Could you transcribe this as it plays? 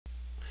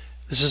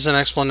This is an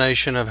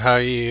explanation of how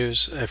you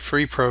use a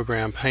free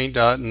program,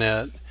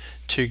 Paint.net,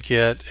 to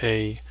get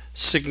a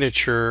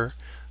signature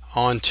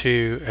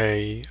onto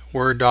a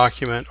Word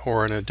document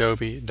or an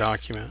Adobe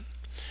document.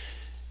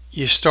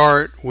 You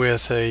start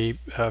with a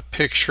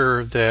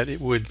picture that it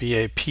would be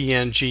a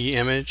PNG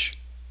image,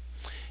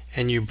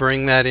 and you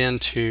bring that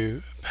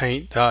into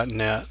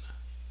Paint.net.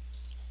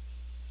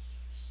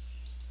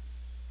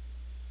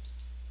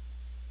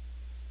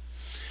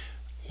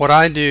 What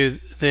I do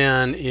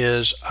then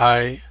is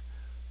I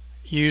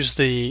use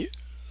the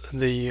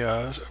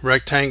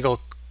rectangle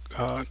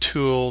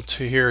tool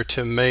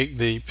to make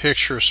the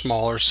picture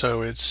smaller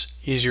so it's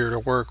easier to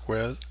work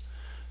with.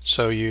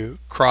 So you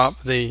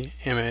crop the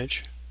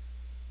image,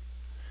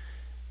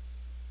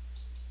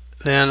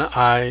 then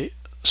I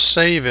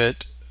save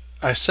it.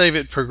 I save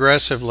it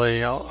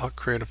progressively. I'll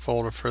create a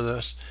folder for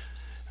this.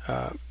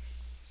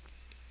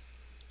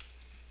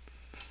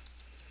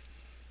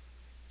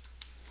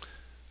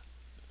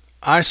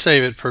 I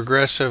save it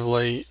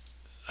progressively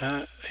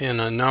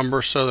in a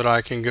number so that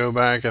I can go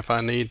back if I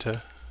need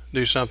to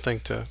do something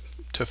to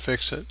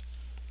fix it.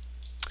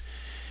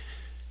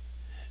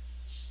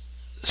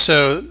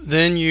 So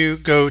then you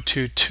go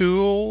to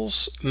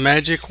Tools,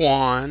 Magic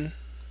Wand.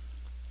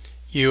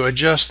 You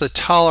adjust the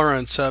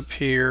tolerance up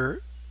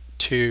here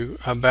to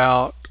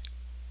about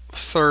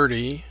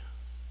 30,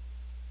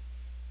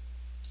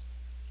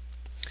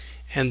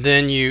 and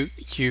then you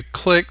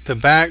click the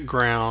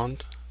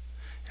background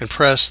and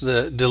press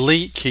the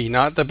delete key,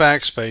 not the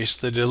backspace,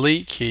 the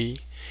delete key,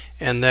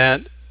 and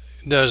that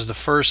does the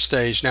first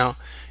stage. Now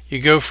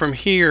you go from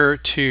here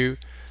to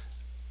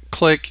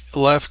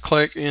left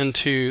click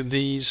into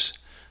these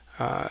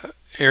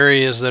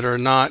areas that are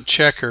not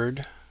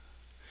checkered,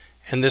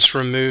 and this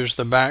removes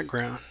the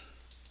background.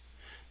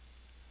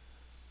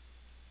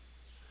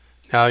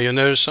 Now you'll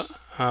notice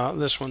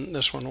this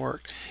one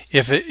worked.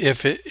 If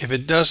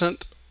it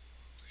doesn't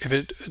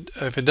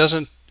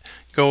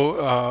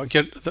go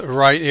get the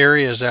right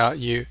areas out,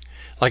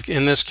 like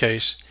in this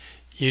case,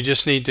 you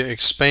just need to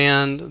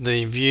expand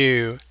the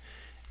view,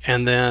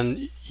 and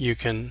then you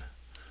can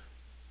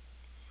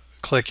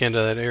click into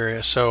that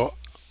area. So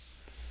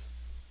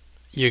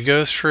you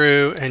go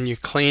through and you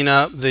clean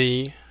up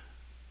the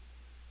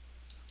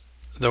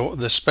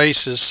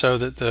spaces so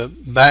that the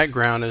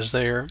background is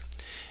there,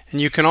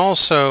 and you can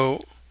also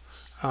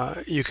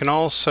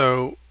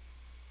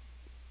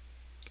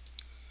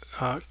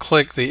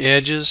click the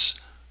edges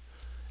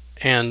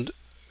and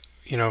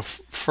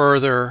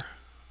further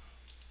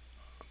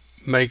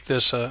make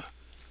this a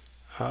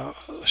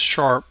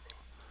sharp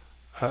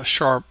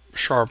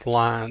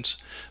lines.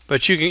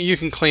 But you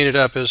can clean it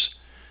up as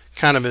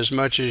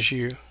much as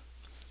you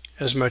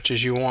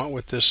want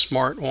with this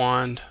Smart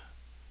Wand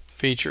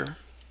feature.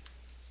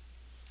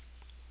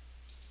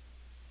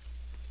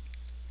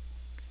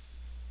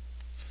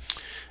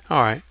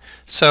 Alright,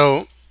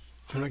 so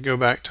I'm going to go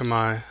back to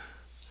my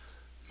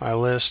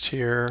list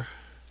here.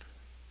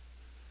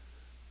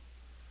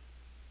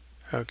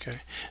 Okay,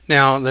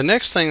 now the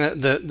next thing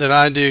that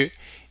I do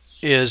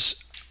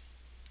is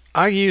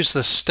I use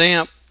the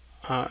stamp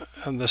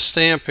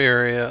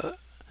area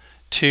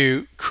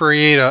to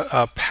create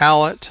a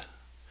palette,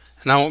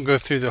 and I won't go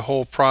through the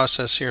whole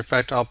process here. In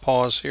fact, I'll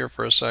pause here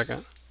for a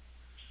second.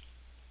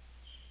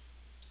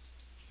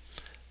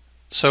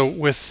 So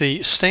with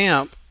the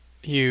stamp,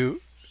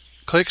 you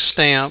click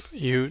stamp,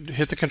 you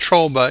hit the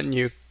control button,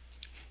 you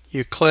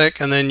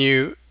click, and then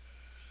you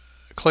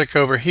click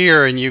over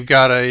here, and you've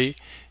got a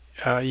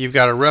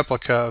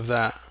replica of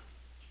that.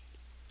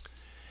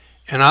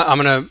 And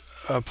I'm going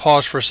to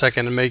pause for a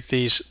second and make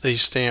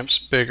these stamps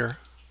bigger.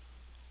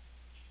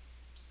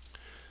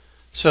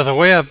 So the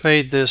way I've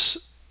made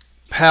this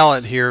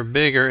palette here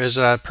bigger is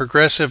that I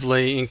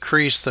progressively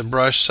increase the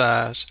brush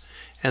size,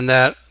 and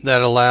that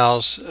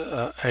allows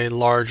a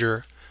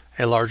larger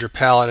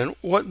palette. And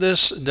what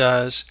this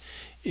does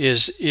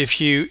is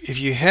if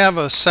you have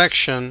a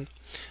section,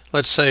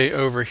 let's say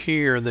over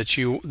here, that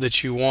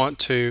you want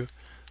to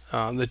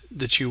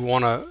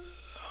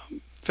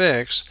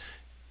fix,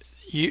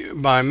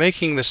 by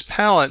making this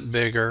palette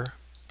bigger,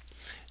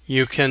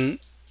 you can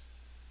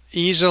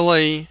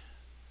easily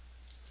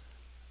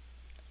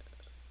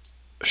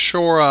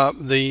shore up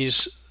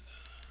this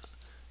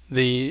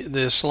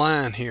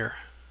line here.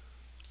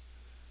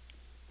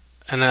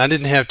 And I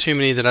didn't have too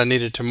many that I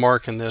needed to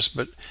mark in this,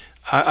 but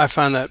I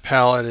find that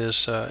palette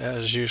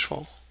is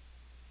useful.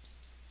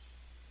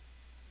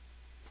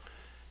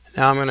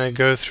 Now I'm going to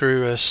go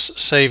through a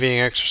saving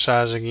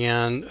exercise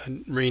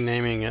again,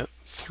 renaming it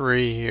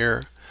 3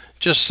 here,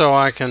 just so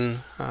I can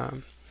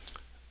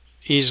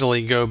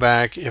easily go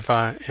back if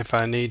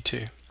I need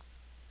to.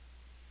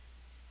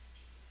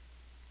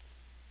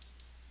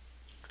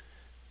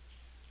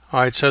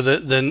 Alright, so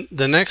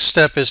the next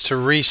step is to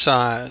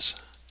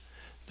resize.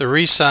 The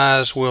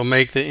resize will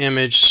make the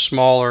image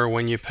smaller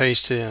when you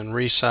paste it in.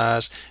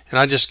 Resize, and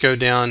I just go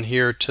down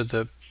here to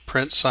the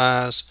print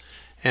size,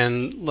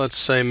 and let's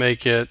say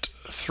make it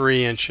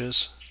 3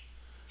 inches.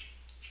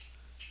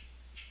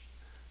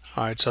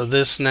 Alright, so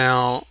this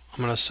now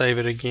I'm going to save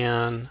it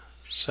again,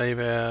 save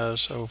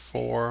as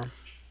 04.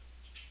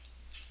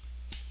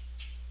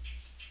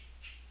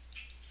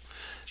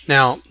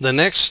 Now the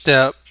next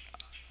step,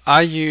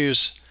 I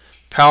use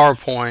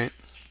PowerPoint,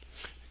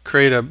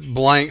 create a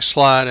blank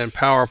slide in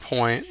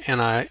PowerPoint,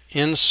 and I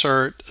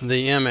insert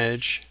the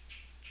image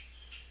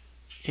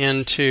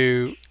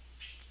into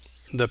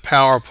the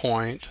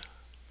PowerPoint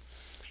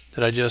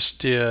that I just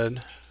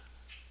did,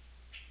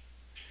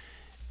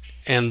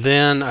 and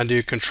then I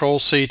do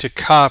Control-C to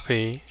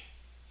copy,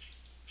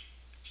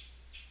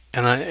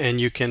 and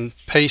you can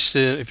paste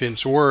it. If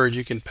it's Word,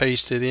 you can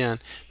paste it in.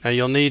 Now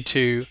you'll need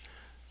to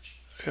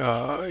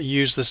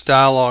use this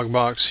dialog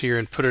box here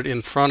and put it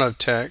in front of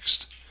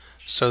text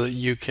so that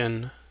you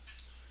can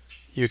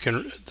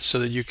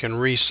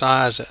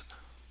resize it.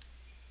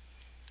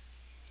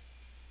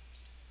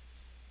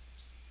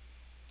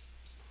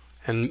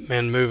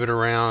 And move it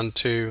around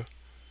to,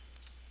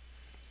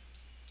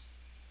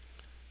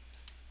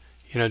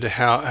 to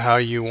how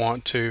you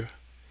want to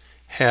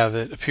have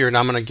it appear. And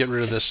I'm going to get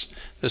rid of this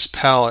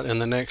palette in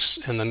the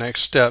next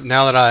step.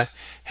 Now that I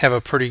have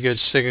a pretty good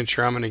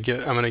signature, I'm going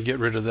to get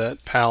rid of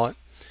that palette.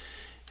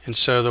 And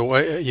so the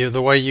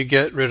way you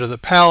get rid of the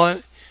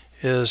palette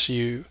is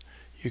you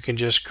can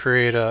just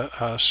create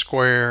a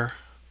square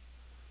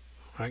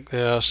like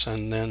this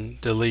and then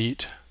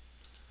delete.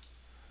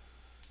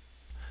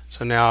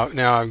 So now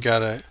I've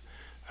got a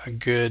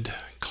good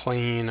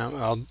clean,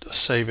 I'll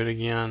save it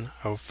again,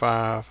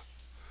 05.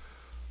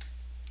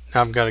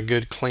 Now I've got a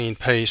good clean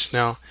paste.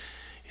 Now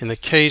in the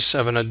case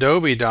of an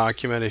Adobe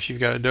document, if you've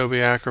got Adobe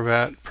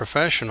Acrobat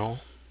Professional,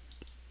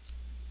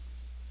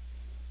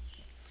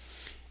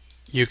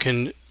 you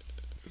can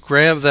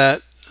grab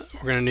that.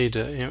 We're going to need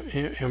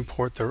to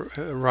import the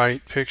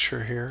right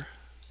picture here.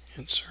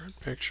 Insert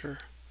picture.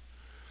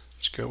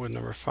 Let's go with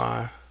number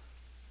 5.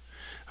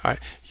 Alright,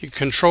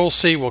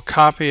 Control-C will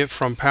copy it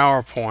from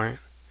PowerPoint,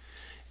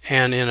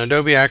 and in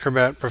Adobe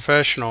Acrobat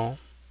Professional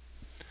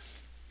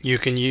you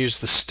can use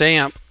the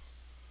stamp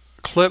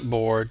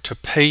clipboard to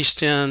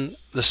paste in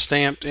the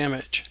stamped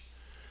image.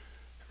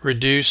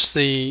 Reduce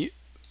the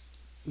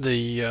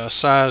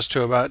size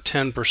to about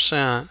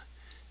 10%,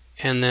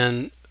 and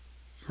then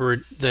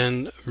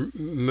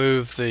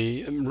move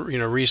the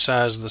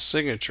resize the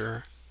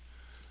signature.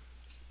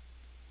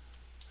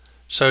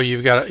 So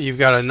you've got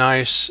a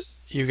nice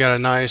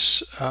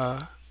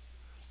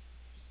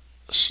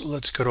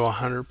let's go to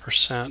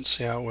 100%,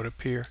 see how it would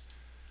appear,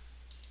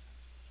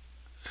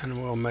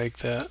 and we'll make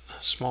that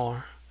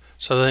smaller.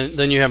 So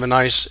then you have a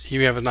nice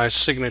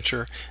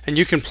signature, and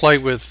you can play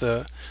with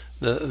the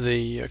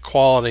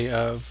quality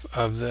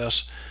of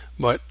this,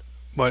 but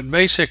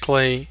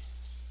basically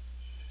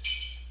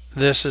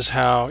this is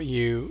how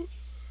you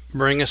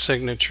bring a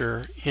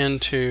signature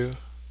into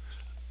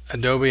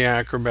Adobe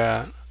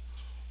Acrobat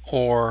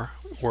or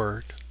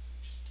Word.